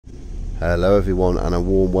Hello everyone, and a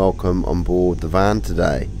warm welcome on board the van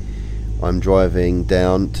today. I'm driving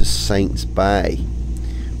down to Saints Bay,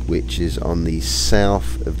 which is on the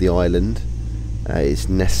south of the island. It's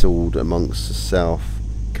nestled amongst the south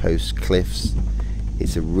coast cliffs.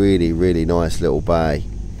 It's a really nice little bay.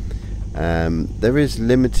 There is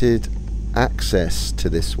limited access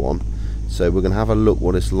to this one, so we're going to have a look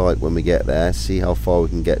what it's like when we get there, see how far we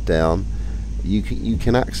can get down. You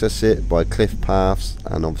can access it by cliff paths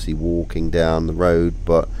and obviously walking down the road,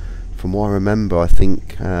 but from what I remember, I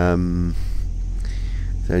think there's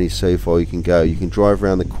only so far you can go. You can drive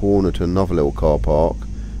around the corner to another little car park,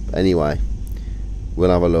 but anyway,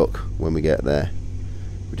 we'll have a look when we get there.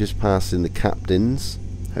 We're just passing the Captain's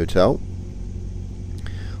Hotel.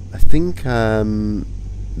 I think the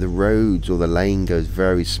roads or the lane goes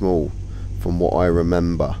very small from what I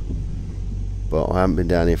remember, but I haven't been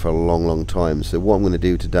down here for a long time. So what I'm going to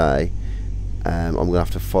do today, I'm going to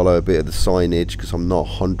have to follow a bit of the signage because I'm not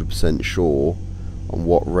 100% sure on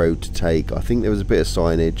what road to take. I think there was a bit of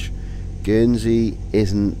signage. Guernsey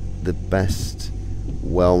isn't the best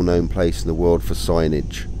well-known place in the world for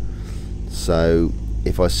signage, so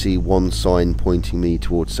if I see one sign pointing me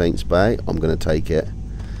towards Saints Bay, I'm going to take it.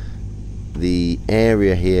 The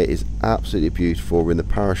area here is absolutely beautiful. We're in the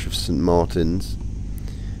parish of St Martin's,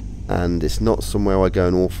 and it's not somewhere I go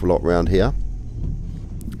an awful lot around here.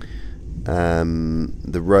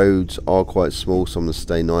 The roads are quite small, so I'm going to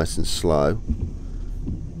stay nice and slow,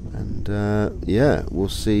 and yeah, we'll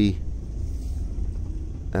see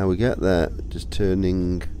how we get there. Just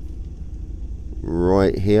turning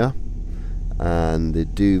right here, and the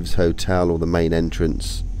Douvres Hotel, or the main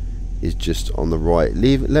entrance, is just on the right.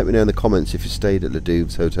 Let me know in the comments if you stayed at the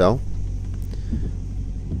Douvres Hotel.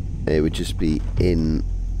 It would just be in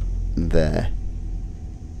there.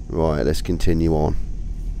 Right, let's continue on.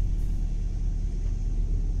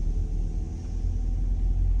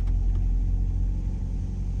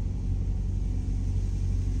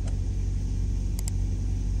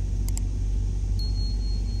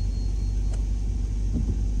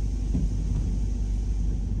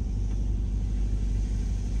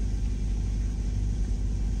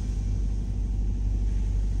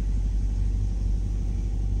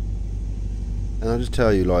 And I'll just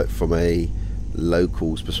tell you, like, from a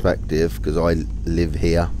local's perspective, because I live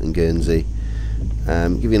here in Guernsey,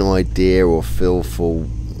 give you an idea or feel for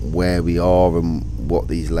where we are and what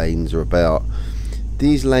these lanes are about.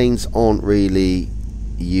 These lanes aren't really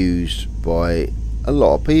used by a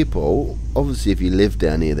lot of people. Obviously if you live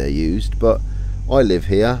down here they're used, but I live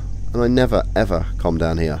here and I never ever come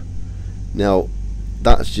down here. Now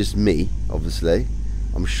that's just me, obviously.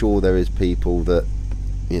 I'm sure there is people that,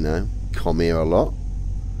 you know, come here a lot.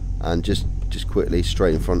 And just quickly,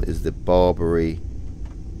 straight in front is the Barbary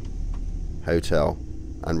Hotel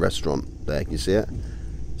and Restaurant. There, can you see it?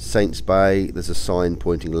 Saints Bay, there's a sign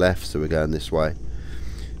pointing left, so we're going this way.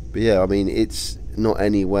 But yeah, I mean, it's not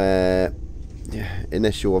anywhere,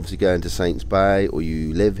 unless you're obviously going to Saints Bay or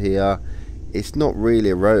you live here, it's not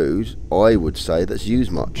really a road, I would say, that's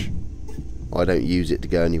used much. I don't use it to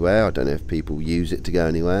go anywhere. I don't know if people use it to go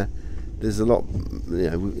anywhere. There's a lot,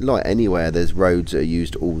 you know, like anywhere, there's roads that are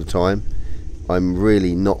used all the time. I'm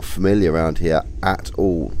really not familiar around here at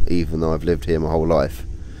all, even though I've lived here my whole life.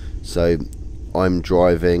 So I'm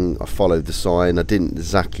driving, I followed the sign. I didn't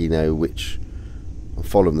exactly know which, I'm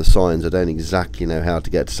following the signs. I don't exactly know how to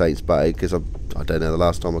get to Saints Bay because I don't know the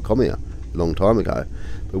last time I come here, a long time ago.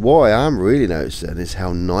 But what I am really noticing is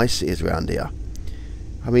how nice it is around here.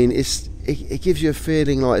 I mean, it gives you a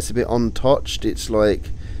feeling like it's a bit untouched. It's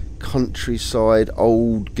like countryside,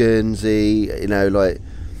 old Guernsey, you know, like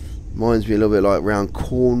reminds me a little bit like around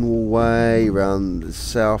Cornwall way, around the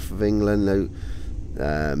south of England.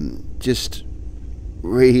 Just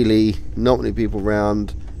really not many people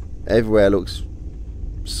around. Everywhere looks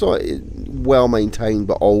so well maintained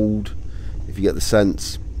but old, if you get the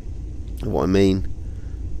sense of what I mean.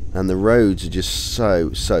 And the roads are just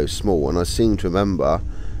so small, and I seem to remember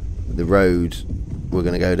the road we're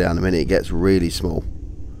going to go down in a minute, it gets really small.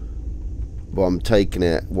 But I'm taking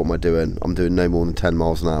it, what am I doing? I'm doing no more than 10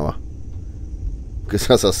 miles an hour. Because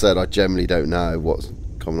as I said, I generally don't know what's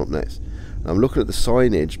coming up next. And I'm looking at the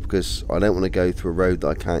signage because I don't want to go through a road that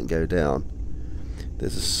I can't go down.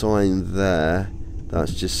 There's a sign there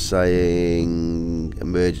that's just saying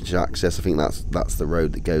emergency access. I think that's the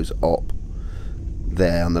road that goes up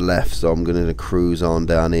there on the left. So I'm going to cruise on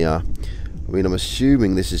down here. I mean, I'm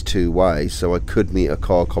assuming this is two-way, so I could meet a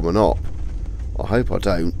car coming up. I hope I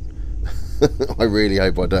don't. I really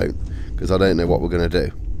hope I don't, because I don't know what we're going to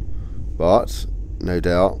do. But no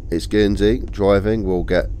doubt it's Guernsey driving, we'll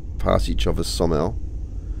get past each other somehow.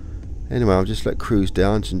 Anyway, I'll just let cruise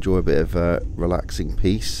down to enjoy a bit of relaxing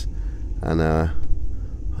peace, and I'll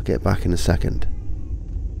get back in a second.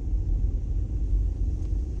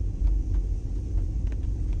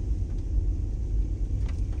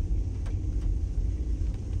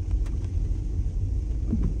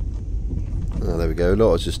 Oh, there we go.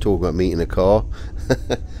 Lot was just talking about meeting a car.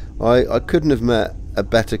 I couldn't have met a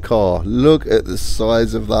better car. Look at the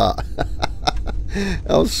size of that.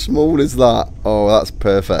 How small is that? Oh, that's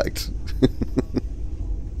perfect.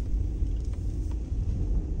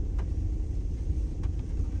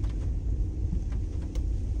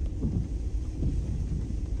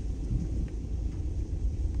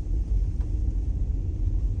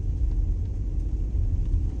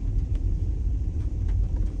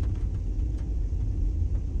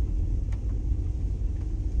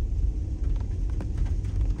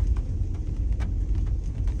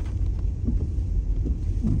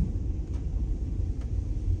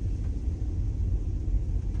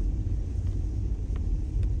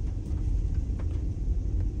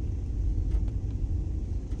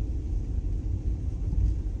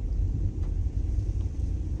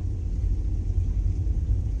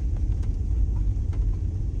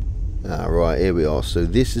 Right, here we are. So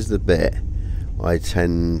this is the bit I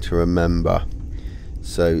tend to remember.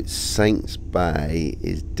 So Saints Bay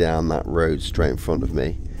is down that road straight in front of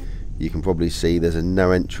me. You can probably see there's a no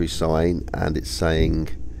entry sign, and it's saying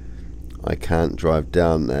I can't drive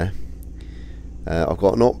down there. I've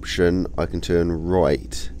got an option. I can turn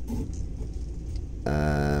right,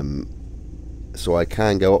 so I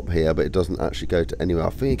can go up here, but it doesn't actually go to anywhere. I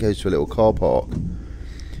think it goes to a little car park.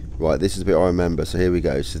 Right, this is the bit I remember. So here we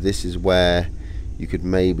go. So this is where you could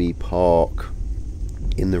maybe park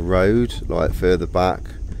in the road, like further back.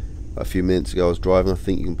 A few minutes ago I was driving, I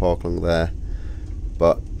think you can park along there.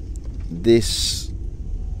 But this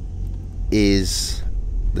is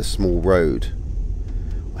the small road.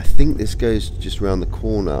 I think this goes just around the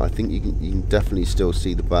corner. I think you can definitely still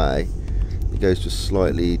see the bay. It goes just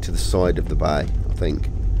slightly to the side of the bay, I think.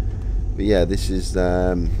 But yeah, this is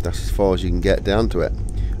that's as far as you can get down to it.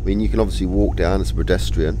 I mean, you can obviously walk down as a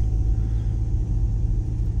pedestrian,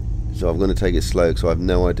 so I'm going to take it slow because I have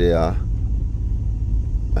no idea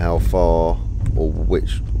how far or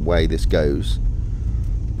which way this goes.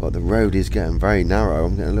 But the road is getting very narrow.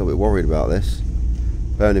 I'm getting a little bit worried about this.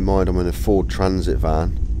 Bearing in mind I'm in a Ford Transit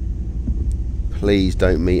van. Please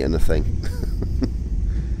don't meet anything.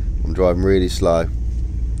 I'm driving really slow.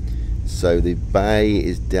 So the bay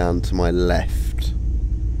is down to my left.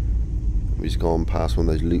 We've just gone past one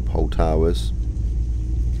of those loophole towers.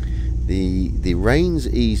 The rain's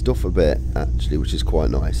eased off a bit actually, which is quite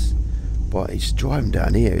nice. But it's driving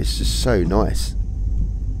down here, it's just so nice.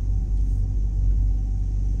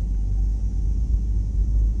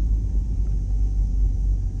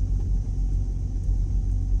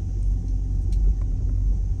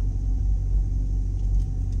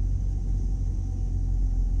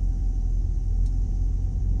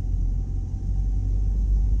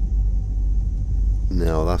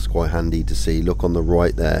 Now that's quite handy to see. Look on the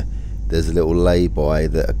right there, there's a little lay-by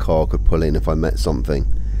that a car could pull in if I met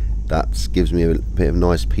something. That gives me a bit of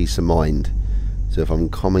nice peace of mind. So if I'm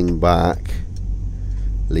coming back,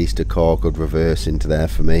 at least a car could reverse into there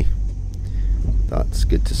for me. That's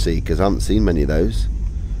good to see, because I haven't seen many of those,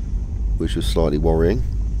 which was slightly worrying.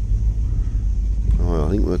 Alright, I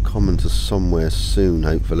think we're coming to somewhere soon,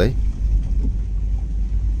 hopefully.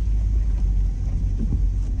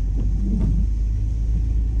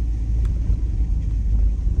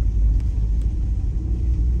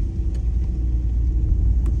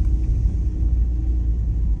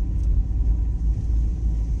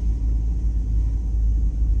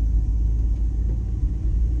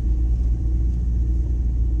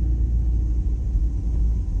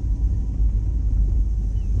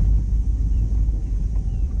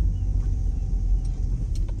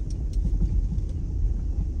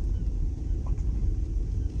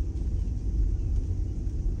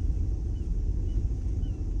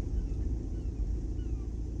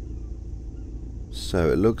 So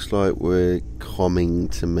it looks like we're coming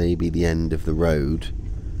to maybe the end of the road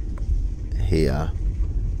here.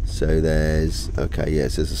 So there's, okay,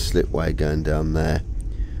 yes, there's a slipway going down there.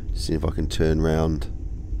 See if I can turn round.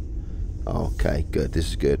 Okay, good, this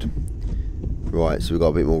is good. Right, so we've got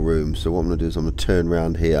a bit more room. So what I'm going to do is I'm going to turn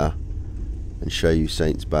around here and show you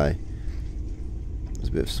Saints Bay. There's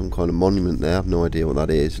a bit of some kind of monument there. I have no idea what that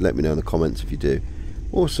is. Let me know in the comments if you do.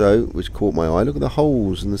 Also, which caught my eye, look at the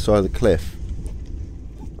holes in the side of the cliff.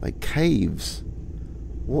 Like caves.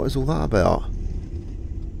 What is all that about?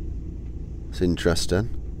 It's interesting.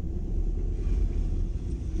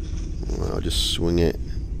 Well, I'll just swing it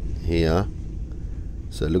here.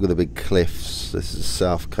 So look at the big cliffs. This is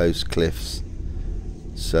South Coast cliffs.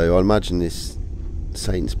 So I imagine this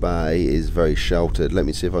Saints Bay is very sheltered. Let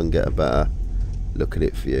me see if I can get a better look at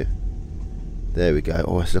it for you. There we go.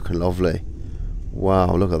 Oh, it's looking lovely.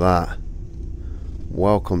 Wow, look at that.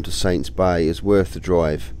 Welcome to Saints Bay. It's worth the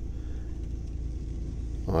drive.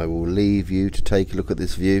 I will leave you to take a look at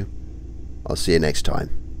this view. I'll see you next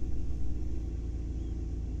time.